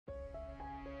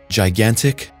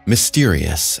Gigantic,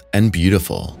 mysterious, and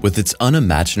beautiful, with its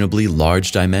unimaginably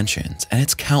large dimensions and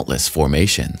its countless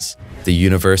formations, the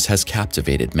universe has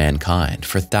captivated mankind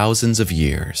for thousands of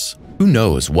years. Who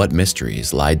knows what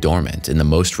mysteries lie dormant in the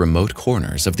most remote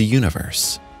corners of the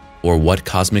universe? Or what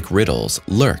cosmic riddles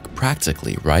lurk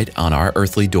practically right on our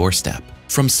earthly doorstep?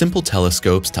 From simple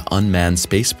telescopes to unmanned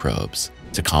space probes,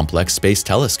 to complex space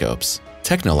telescopes,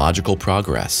 technological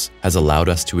progress has allowed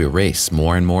us to erase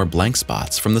more and more blank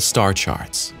spots from the star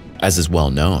charts. As is well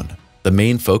known, the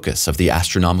main focus of the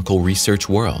astronomical research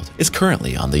world is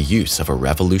currently on the use of a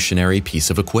revolutionary piece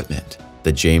of equipment,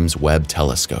 the James Webb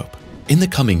Telescope. In the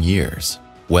coming years,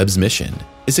 Webb's mission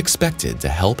is expected to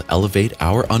help elevate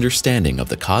our understanding of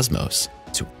the cosmos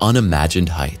to unimagined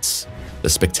heights. The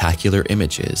spectacular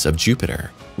images of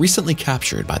Jupiter, recently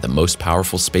captured by the most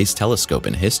powerful space telescope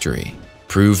in history,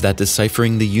 prove that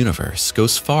deciphering the universe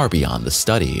goes far beyond the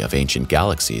study of ancient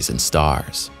galaxies and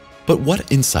stars. But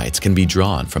what insights can be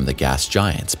drawn from the gas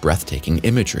giant's breathtaking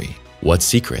imagery? What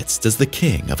secrets does the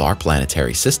king of our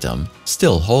planetary system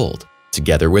still hold?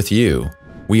 Together with you,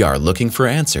 we are looking for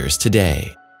answers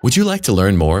today. Would you like to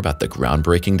learn more about the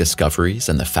groundbreaking discoveries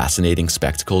and the fascinating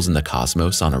spectacles in the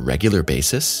cosmos on a regular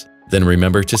basis? Then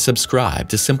remember to subscribe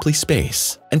to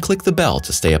SimplySpace and click the bell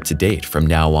to stay up to date from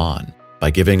now on. By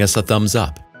giving us a thumbs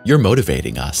up, you're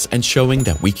motivating us and showing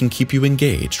that we can keep you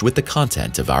engaged with the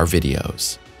content of our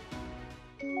videos.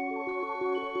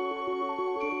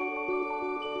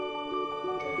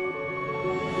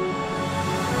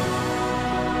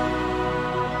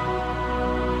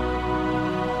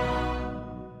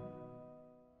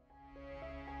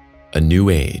 A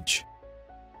new age.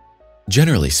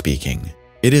 Generally speaking,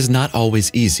 it is not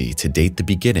always easy to date the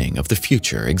beginning of the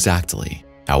future exactly.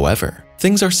 However,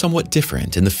 things are somewhat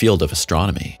different in the field of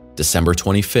astronomy. December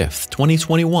 25th,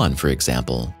 2021, for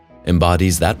example,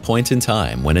 embodies that point in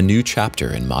time when a new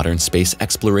chapter in modern space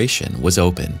exploration was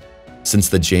opened. Since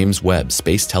the James Webb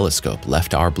Space Telescope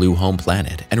left our blue home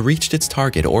planet and reached its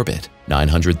target orbit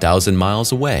 900,000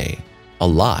 miles away, a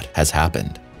lot has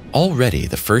happened. Already,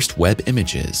 the first Webb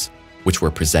images, which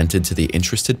were presented to the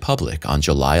interested public on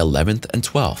July 11th and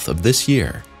 12th of this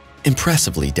year,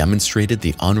 impressively demonstrated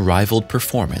the unrivaled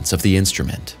performance of the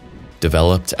instrument.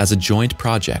 Developed as a joint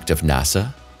project of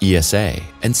NASA, ESA,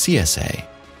 and CSA,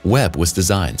 Webb was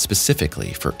designed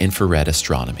specifically for infrared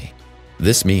astronomy.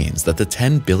 This means that the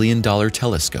 $10 billion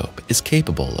telescope is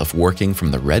capable of working from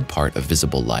the red part of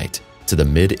visible light to the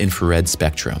mid-infrared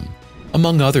spectrum.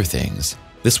 Among other things,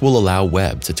 this will allow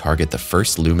Webb to target the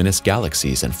first luminous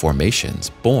galaxies and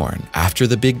formations born after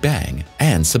the Big Bang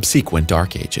and subsequent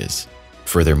dark ages.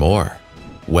 Furthermore,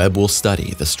 Webb will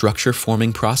study the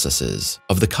structure-forming processes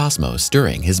of the cosmos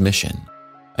during his mission.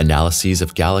 Analyses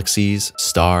of galaxies,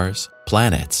 stars,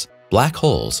 planets, black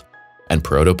holes, and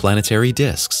protoplanetary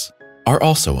disks are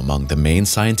also among the main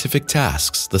scientific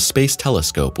tasks the Space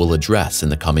Telescope will address in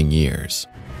the coming years.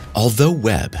 Although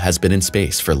Webb has been in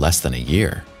space for less than a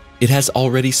year, it has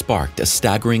already sparked a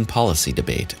staggering policy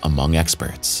debate among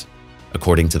experts.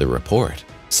 According to the report,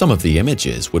 some of the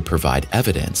images would provide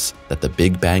evidence that the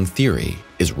Big Bang Theory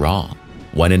is wrong.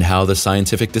 When and how the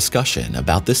scientific discussion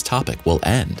about this topic will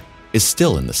end is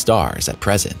still in the stars at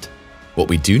present. What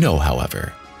we do know,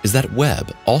 however, is that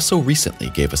Webb also recently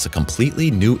gave us a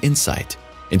completely new insight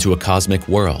into a cosmic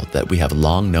world that we have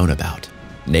long known about,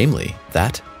 namely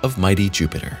that of mighty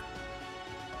Jupiter.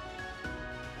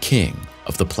 King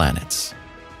of the planets.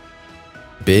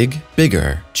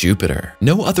 Bigger Jupiter.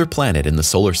 No other planet in the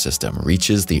solar system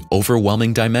reaches the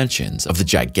overwhelming dimensions of the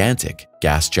gigantic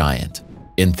gas giant.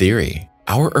 In theory,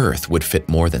 our Earth would fit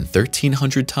more than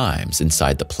 1,300 times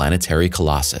inside the planetary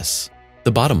colossus.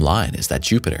 The bottom line is that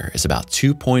Jupiter is about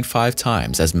 2.5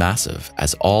 times as massive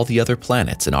as all the other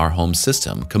planets in our home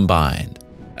system combined.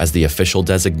 As the official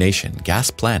designation gas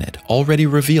planet already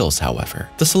reveals, however,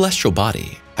 the celestial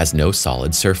body has no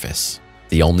solid surface.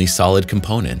 The only solid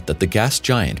component that the gas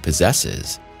giant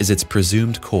possesses is its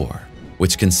presumed core,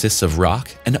 which consists of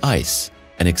rock and ice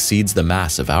and exceeds the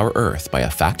mass of our Earth by a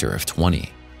factor of 20.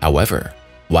 However,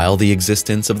 while the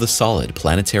existence of the solid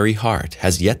planetary heart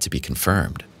has yet to be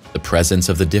confirmed, the presence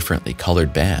of the differently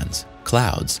colored bands,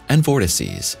 clouds, and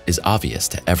vortices is obvious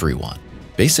to everyone.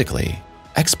 Basically,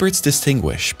 experts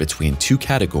distinguish between two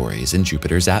categories in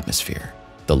Jupiter's atmosphere: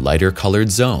 the lighter colored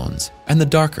zones and the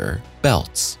darker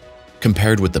belts.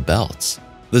 Compared with the belts,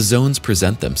 the zones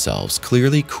present themselves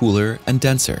clearly cooler and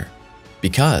denser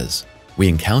because we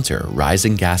encounter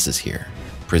rising gases here.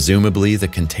 Presumably, the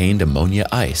contained ammonia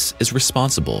ice is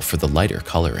responsible for the lighter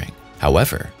coloring.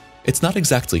 However, it's not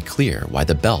exactly clear why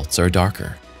the belts are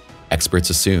darker. Experts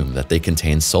assume that they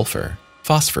contain sulfur,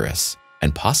 phosphorus,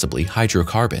 and possibly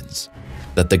hydrocarbons.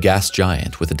 That the gas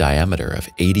giant with a diameter of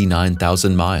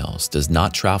 89,000 miles does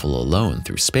not travel alone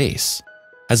through space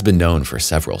has been known for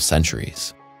several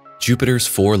centuries. Jupiter's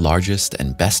 4 largest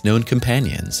and best-known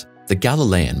companions, the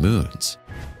Galilean moons,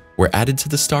 were added to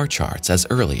the star charts as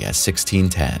early as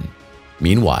 1610.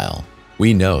 Meanwhile,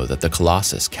 we know that the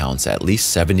Colossus counts at least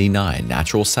 79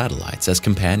 natural satellites as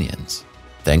companions.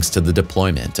 Thanks to the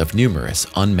deployment of numerous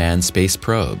unmanned space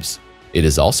probes, it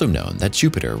is also known that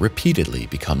Jupiter repeatedly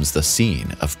becomes the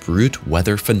scene of brute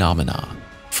weather phenomena.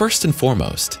 First and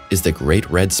foremost is the Great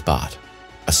Red Spot,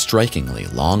 a strikingly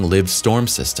long-lived storm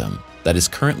system that is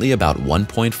currently about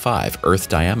 1.5 Earth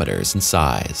diameters in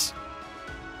size.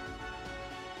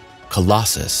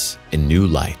 Colossus in new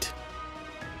light.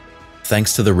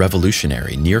 Thanks to the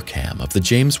revolutionary NIRCam of the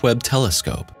James Webb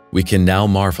Telescope, we can now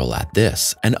marvel at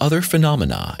this and other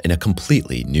phenomena in a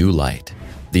completely new light.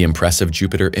 The impressive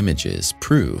Jupiter images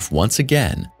prove once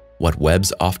again what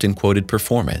Webb's often quoted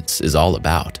performance is all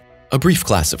about. A brief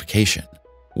classification.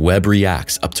 Webb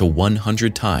reacts up to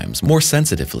 100 times more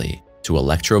sensitively to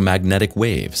electromagnetic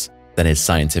waves than his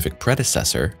scientific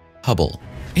predecessor, Hubble.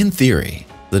 In theory,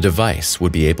 the device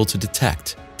would be able to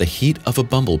detect the heat of a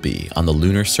bumblebee on the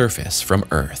lunar surface from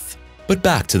Earth. But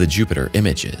back to the Jupiter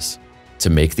images. To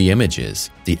make the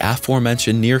images, the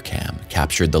aforementioned NIRCam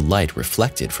captured the light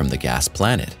reflected from the gas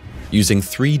planet using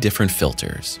 3 different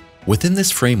filters. Within this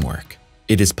framework,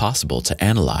 it is possible to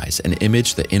analyze and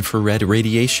image the infrared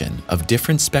radiation of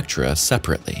different spectra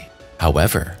separately.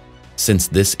 However, since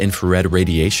this infrared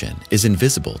radiation is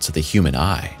invisible to the human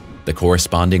eye, the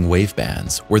corresponding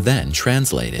wavebands were then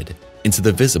translated into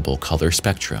the visible color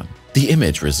spectrum. The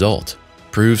image result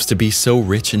proves to be so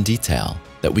rich in detail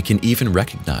that we can even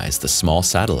recognize the small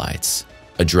satellites,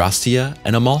 Adrastea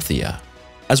and Amalthea,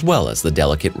 as well as the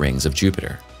delicate rings of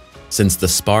Jupiter. Since the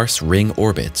sparse ring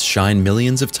orbits shine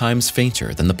millions of times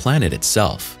fainter than the planet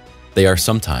itself, they are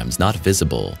sometimes not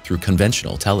visible through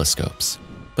conventional telescopes.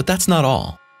 But that's not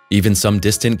all. Even some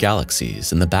distant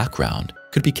galaxies in the background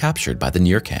could be captured by the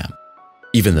NIRCam.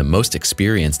 Even the most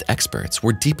experienced experts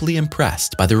were deeply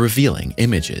impressed by the revealing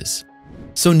images.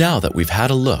 So now that we've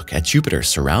had a look at Jupiter's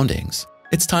surroundings,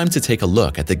 it's time to take a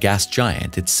look at the gas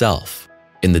giant itself.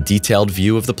 In the detailed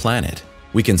view of the planet,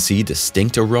 we can see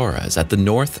distinct auroras at the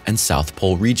North and South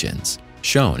Pole regions,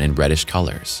 shown in reddish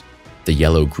colors. The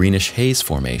yellow-greenish haze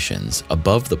formations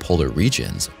above the polar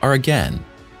regions are again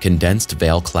condensed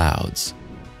veil clouds.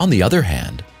 On the other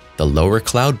hand, the lower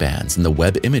cloud bands in the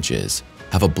Webb images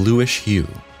have a bluish hue.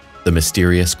 The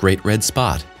mysterious Great Red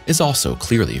Spot is also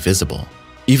clearly visible,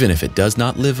 even if it does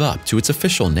not live up to its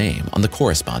official name on the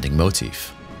corresponding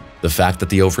motif. The fact that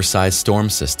the oversized storm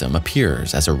system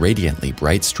appears as a radiantly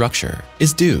bright structure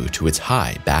is due to its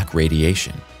high back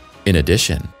radiation. In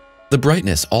addition, the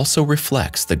brightness also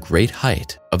reflects the great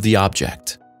height of the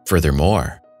object.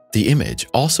 Furthermore, the image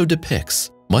also depicts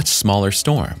much smaller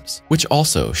storms, which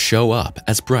also show up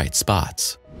as bright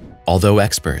spots. Although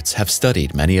experts have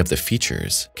studied many of the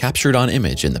features captured on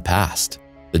image in the past,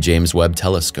 the James Webb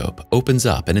Telescope opens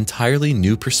up an entirely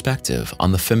new perspective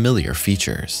on the familiar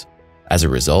features. As a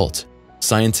result,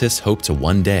 scientists hope to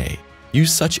one day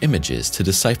use such images to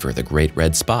decipher the Great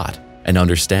Red Spot and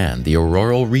understand the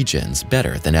auroral regions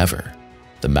better than ever.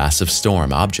 The massive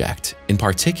storm object, in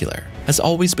particular, has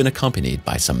always been accompanied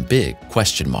by some big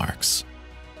question marks.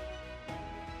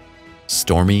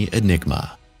 Stormy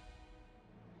Enigma.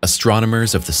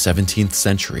 Astronomers of the 17th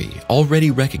century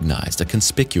already recognized a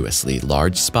conspicuously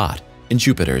large spot in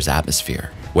Jupiter's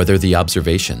atmosphere. Whether the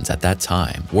observations at that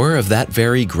time were of that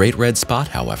very Great Red Spot,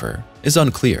 however, is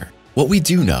unclear. What we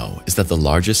do know is that the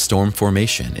largest storm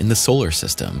formation in the solar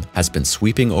system has been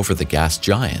sweeping over the gas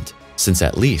giant since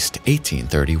at least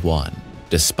 1831.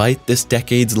 Despite this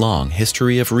decades-long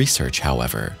history of research,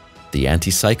 however, the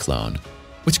anticyclone,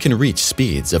 which can reach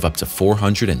speeds of up to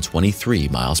 423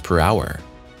 miles per hour,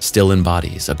 still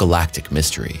embodies a galactic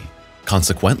mystery.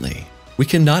 Consequently, we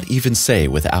cannot even say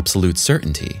with absolute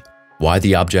certainty why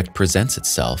the object presents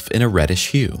itself in a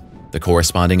reddish hue. The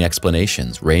corresponding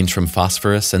explanations range from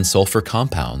phosphorus and sulfur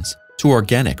compounds to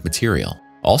organic material.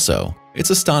 Also, its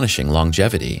astonishing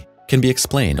longevity can be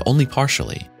explained only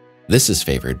partially. This is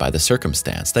favored by the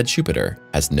circumstance that Jupiter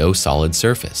has no solid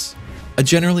surface, a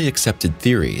generally accepted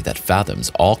theory that fathoms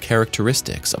all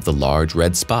characteristics of the large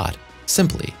red spot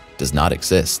simply does not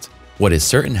exist. What is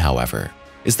certain, however,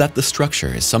 is that the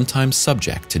structure is sometimes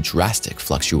subject to drastic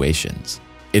fluctuations.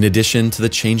 In addition to the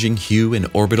changing hue and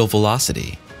orbital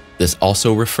velocity, this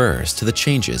also refers to the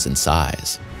changes in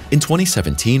size. In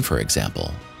 2017, for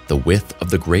example, the width of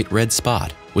the Great Red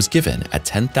Spot was given at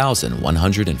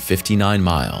 10,159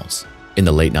 miles. In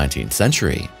the late 19th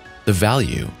century, the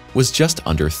value was just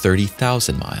under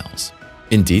 30,000 miles.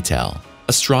 In detail,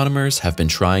 astronomers have been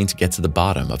trying to get to the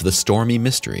bottom of the stormy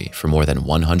mystery for more than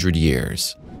 100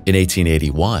 years. In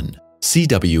 1881,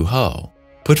 C.W. Ho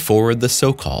put forward the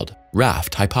so-called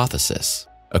raft hypothesis,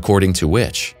 according to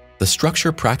which the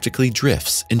structure practically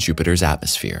drifts in Jupiter's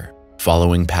atmosphere.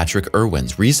 Following Patrick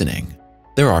Irwin's reasoning,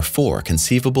 there are 4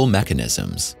 conceivable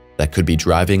mechanisms that could be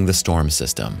driving the storm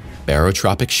system: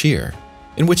 barotropic shear,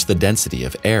 in which the density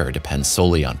of air depends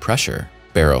solely on pressure;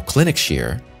 baroclinic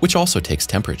shear, which also takes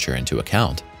temperature into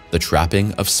account; the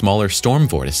trapping of smaller storm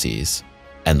vortices;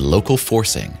 and local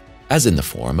forcing, as in the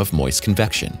form of moist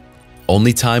convection.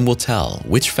 Only time will tell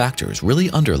which factors really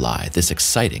underlie this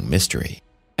exciting mystery.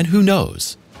 And who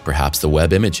knows, perhaps the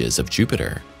Webb images of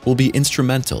Jupiter will be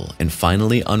instrumental in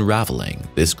finally unraveling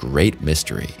this great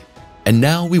mystery. And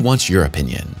now we want your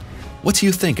opinion. What do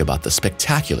you think about the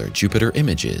spectacular Jupiter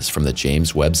images from the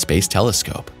James Webb Space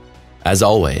Telescope? As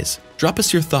always, drop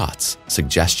us your thoughts,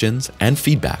 suggestions, and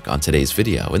feedback on today's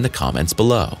video in the comments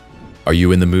below. Are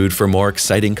you in the mood for more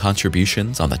exciting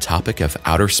contributions on the topic of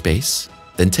outer space?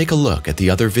 Then take a look at the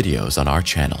other videos on our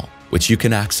channel, which you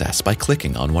can access by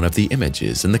clicking on one of the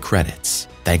images in the credits.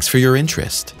 Thanks for your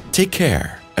interest, take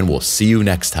care, and we'll see you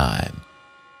next time.